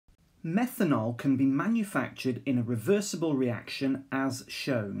Methanol can be manufactured in a reversible reaction as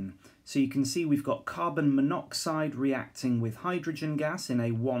shown. So you can see we've got carbon monoxide reacting with hydrogen gas in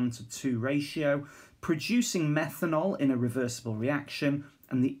a 1:2 ratio, producing methanol in a reversible reaction,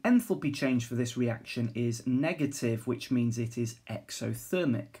 and the enthalpy change for this reaction is negative, which means it is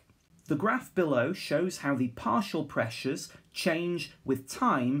exothermic. The graph below shows how the partial pressures change with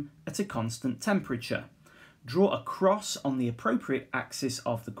time at a constant temperature. Draw a cross on the appropriate axis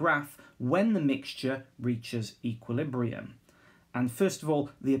of the graph when the mixture reaches equilibrium. And first of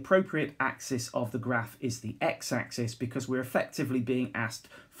all, the appropriate axis of the graph is the x-axis because we're effectively being asked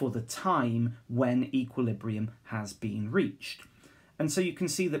for the time when equilibrium has been reached. And so you can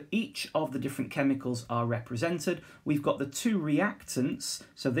see that each of the different chemicals are represented. We've got the two reactants,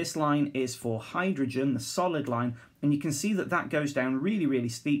 so this line is for hydrogen, the solid line, and you can see that that goes down really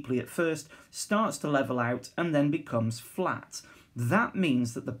steeply at first, starts to level out, and then becomes flat. That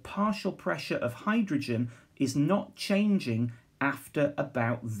means that the partial pressure of hydrogen is not changing after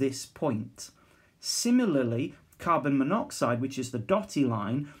about this point. Similarly, carbon monoxide, which is the dotted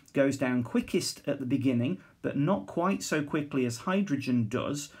line, goes down quickest at the beginning, but not quite so quickly as hydrogen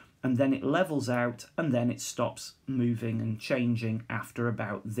does, and then it levels out, and then it stops moving and changing after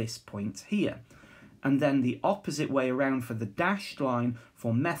about this point here. And then the opposite way around for the dashed line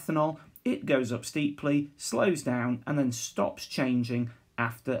for methanol, it goes up steeply, slows down, and then stops changing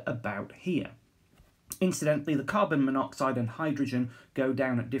after about here. Incidentally, the carbon monoxide and hydrogen go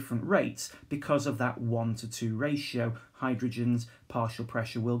down at different rates because of that 1:2 ratio. Hydrogen's partial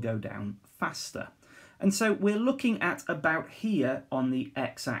pressure will go down faster. And so we're looking at about here on the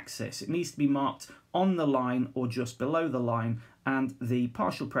x-axis. It needs to be marked on the line or just below the line, and the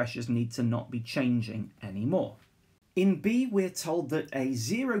partial pressures need to not be changing anymore. In B, we're told that a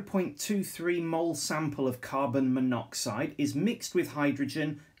 0.23 mole sample of carbon monoxide is mixed with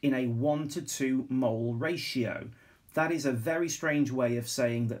hydrogen in a 1:2 mole ratio. That is a very strange way of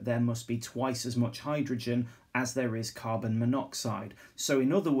saying that there must be twice as much hydrogen as there is carbon monoxide. So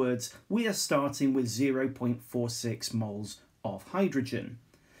in other words, we are starting with 0.46 moles of hydrogen.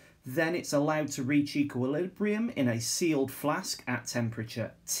 Then it's allowed to reach equilibrium in a sealed flask at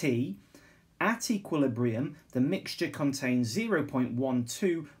temperature T. At equilibrium, the mixture contains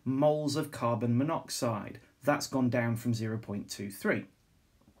 0.12 moles of carbon monoxide. That's gone down from 0.23.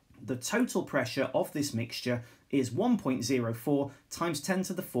 The total pressure of this mixture is 1.04 times 10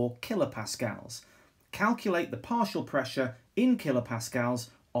 to the 4 kilopascals. Calculate the partial pressure in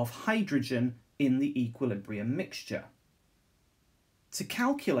kilopascals of hydrogen in the equilibrium mixture. To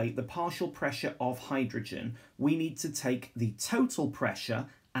calculate the partial pressure of hydrogen, we need to take the total pressure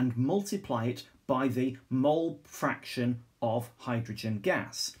and multiply it by the mole fraction of hydrogen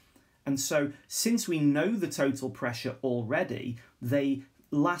gas. And so, since we know the total pressure already, the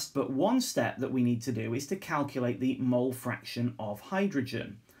last but one step that we need to do is to calculate the mole fraction of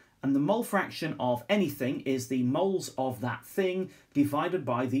hydrogen. And the mole fraction of anything is the moles of that thing divided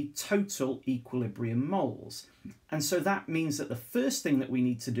by the total equilibrium moles. And so that means that the first thing that we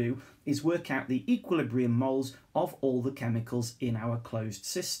need to do is work out the equilibrium moles of all the chemicals in our closed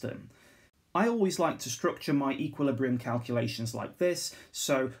system. I always like to structure my equilibrium calculations like this,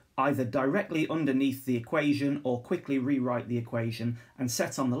 so either directly underneath the equation or quickly rewrite the equation and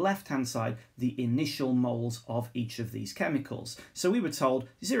set on the left-hand side the initial moles of each of these chemicals. So we were told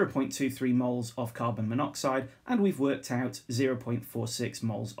 0.23 moles of carbon monoxide, and we've worked out 0.46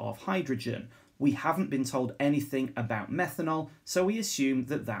 moles of hydrogen. We haven't been told anything about methanol, so we assume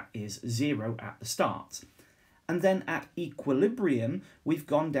that that is 0 at the start. And then at equilibrium, we've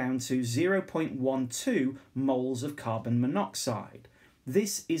gone down to 0.12 moles of carbon monoxide.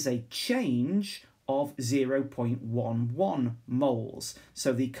 This is a change of 0.11 moles.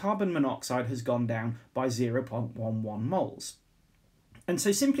 So the carbon monoxide has gone down by 0.11 moles. And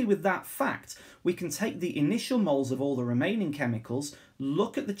so simply with that fact, we can take the initial moles of all the remaining chemicals,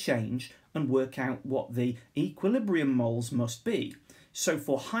 look at the change, and work out what the equilibrium moles must be. So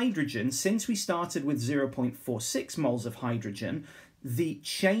for hydrogen, since we started with 0.46 moles of hydrogen, the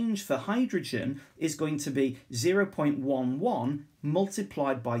change for hydrogen is going to be 0.11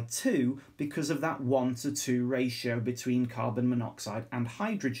 multiplied by 2 because of that 1:2 ratio between carbon monoxide and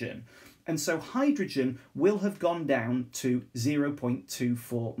hydrogen. And so hydrogen will have gone down to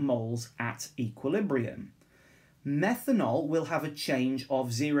 0.24 moles at equilibrium. Methanol will have a change of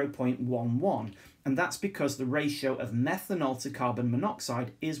 0.11, and that's because the ratio of methanol to carbon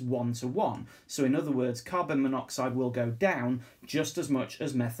monoxide is 1:1. So in other words, carbon monoxide will go down just as much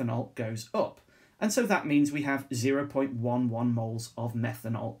as methanol goes up. And so that means we have 0.11 moles of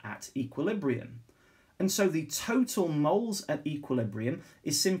methanol at equilibrium. And so the total moles at equilibrium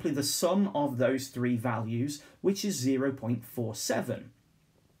is simply the sum of those three values, which is 0.47.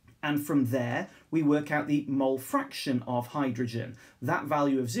 And from there, we work out the mole fraction of hydrogen, that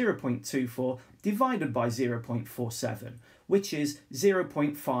value of 0.24 divided by 0.47, which is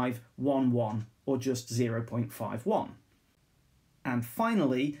 0.511, or just 0.51. And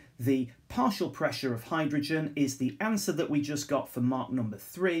finally, the partial pressure of hydrogen is the answer that we just got for mark number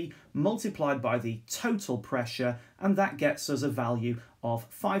 3, multiplied by the total pressure, and that gets us a value of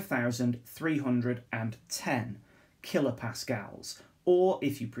 5,310 kilopascals. Or,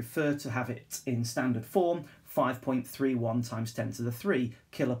 if you prefer to have it in standard form, 5.31 times 10 to the 3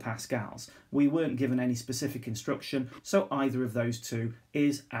 kilopascals. We weren't given any specific instruction, so either of those two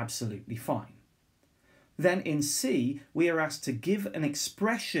is absolutely fine. Then in C, we are asked to give an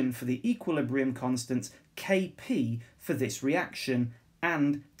expression for the equilibrium constant Kp for this reaction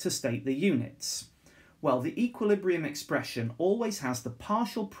and to state the units. Well, the equilibrium expression always has the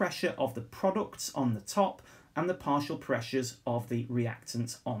partial pressure of the products on the top and the partial pressures of the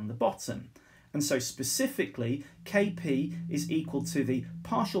reactants on the bottom. And so specifically, Kp is equal to the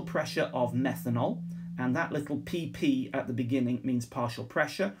partial pressure of methanol, and that little pp at the beginning means partial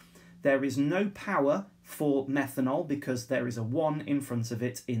pressure. There is no power for methanol because there is a 1 in front of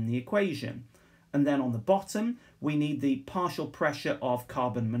it in the equation. And then on the bottom, we need the partial pressure of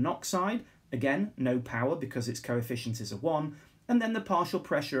carbon monoxide. Again, no power because its coefficient is a 1. And then the partial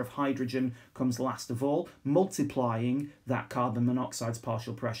pressure of hydrogen comes last of all, multiplying that carbon monoxide's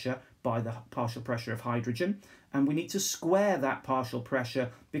partial pressure by the partial pressure of hydrogen. And we need to square that partial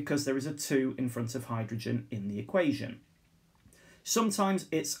pressure because there is a 2 in front of hydrogen in the equation. Sometimes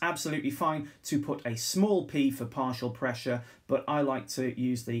it's absolutely fine to put a small p for partial pressure, but I like to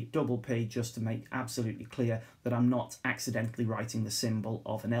use the double P just to make absolutely clear that I'm not accidentally writing the symbol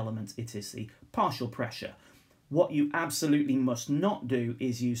of an element. It is the partial pressure. What you absolutely must not do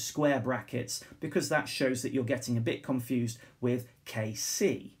is use square brackets because that shows that you're getting a bit confused with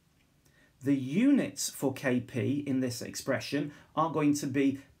Kc. The units for Kp in this expression are going to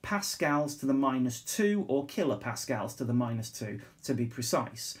be pascals to the -2 or kilopascals to the -2 to be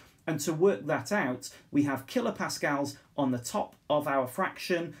precise. And to work that out, we have kilopascals on the top of our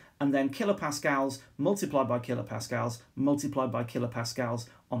fraction and then kilopascals multiplied by kilopascals multiplied by kilopascals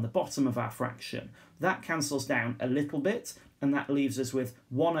on the bottom of our fraction. That cancels down a little bit and that leaves us with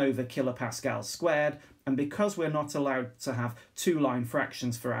 1 over kilopascals squared. And because we're not allowed to have two-line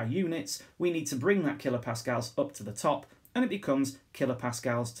fractions for our units, we need to bring that kilopascals up to the top and it becomes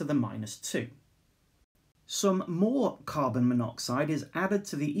kilopascals to the -2. Some more carbon monoxide is added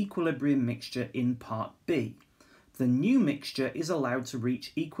to the equilibrium mixture in part B. The new mixture is allowed to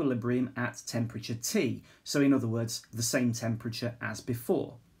reach equilibrium at temperature T, so in other words, the same temperature as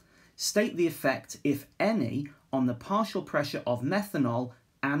before. State the effect, if any, on the partial pressure of methanol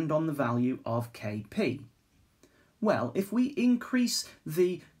and on the value of Kp. Well, if we increase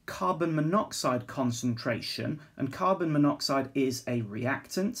the carbon monoxide concentration, and carbon monoxide is a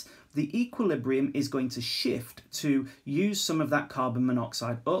reactant, the equilibrium is going to shift to use some of that carbon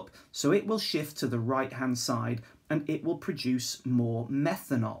monoxide up, so it will shift to the right-hand side and it will produce more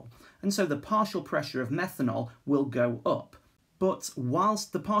methanol. And so the partial pressure of methanol will go up. But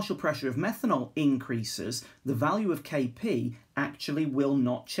whilst the partial pressure of methanol increases, the value of Kp actually will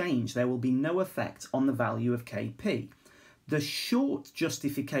not change. There will be no effect on the value of Kp. The short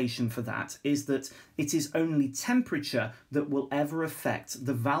justification for that is that it is only temperature that will ever affect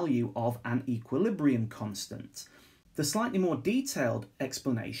the value of an equilibrium constant. The slightly more detailed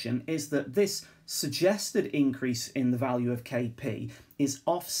explanation is that this suggested increase in the value of Kp is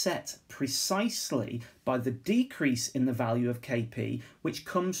offset precisely by the decrease in the value of Kp, which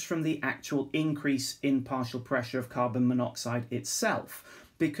comes from the actual increase in partial pressure of carbon monoxide itself.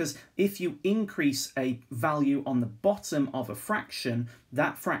 Because if you increase a value on the bottom of a fraction,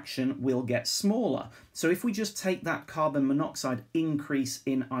 that fraction will get smaller. So if we just take that carbon monoxide increase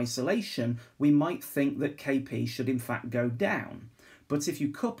in isolation, we might think that Kp should in fact go down. But if you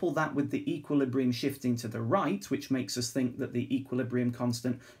couple that with the equilibrium shifting to the right, which makes us think that the equilibrium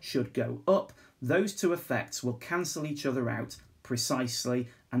constant should go up, those two effects will cancel each other out precisely,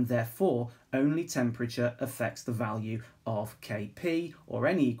 and therefore only temperature affects the value of Kp or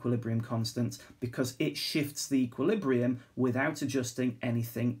any equilibrium constant because it shifts the equilibrium without adjusting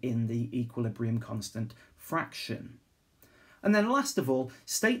anything in the equilibrium constant fraction. And then last of all,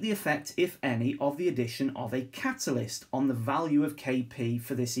 state the effect, if any, of the addition of a catalyst on the value of Kp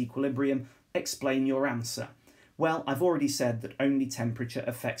for this equilibrium. Explain your answer. Well, I've already said that only temperature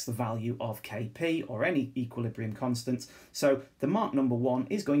affects the value of Kp, or any equilibrium constant, so the mark number 1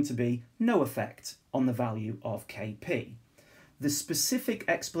 is going to be no effect on the value of Kp. The specific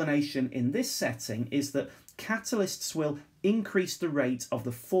explanation in this setting is that catalysts will increase the rate of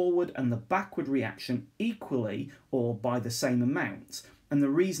the forward and the backward reaction equally or by the same amount. And the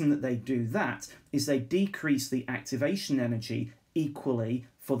reason that they do that is they decrease the activation energy equally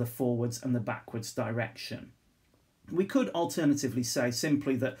for the forwards and the backwards direction. We could alternatively say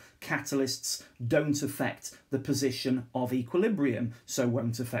simply that catalysts don't affect the position of equilibrium, so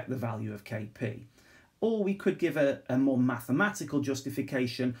won't affect the value of Kp. Or we could give a more mathematical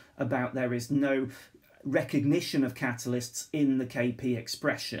justification about there is no recognition of catalysts in the Kp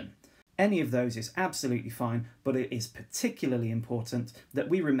expression. Any of those is absolutely fine, but it is particularly important that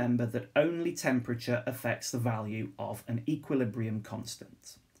we remember that only temperature affects the value of an equilibrium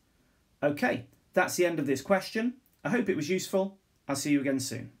constant. Okay, that's the end of this question. I hope it was useful. I'll see you again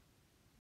soon.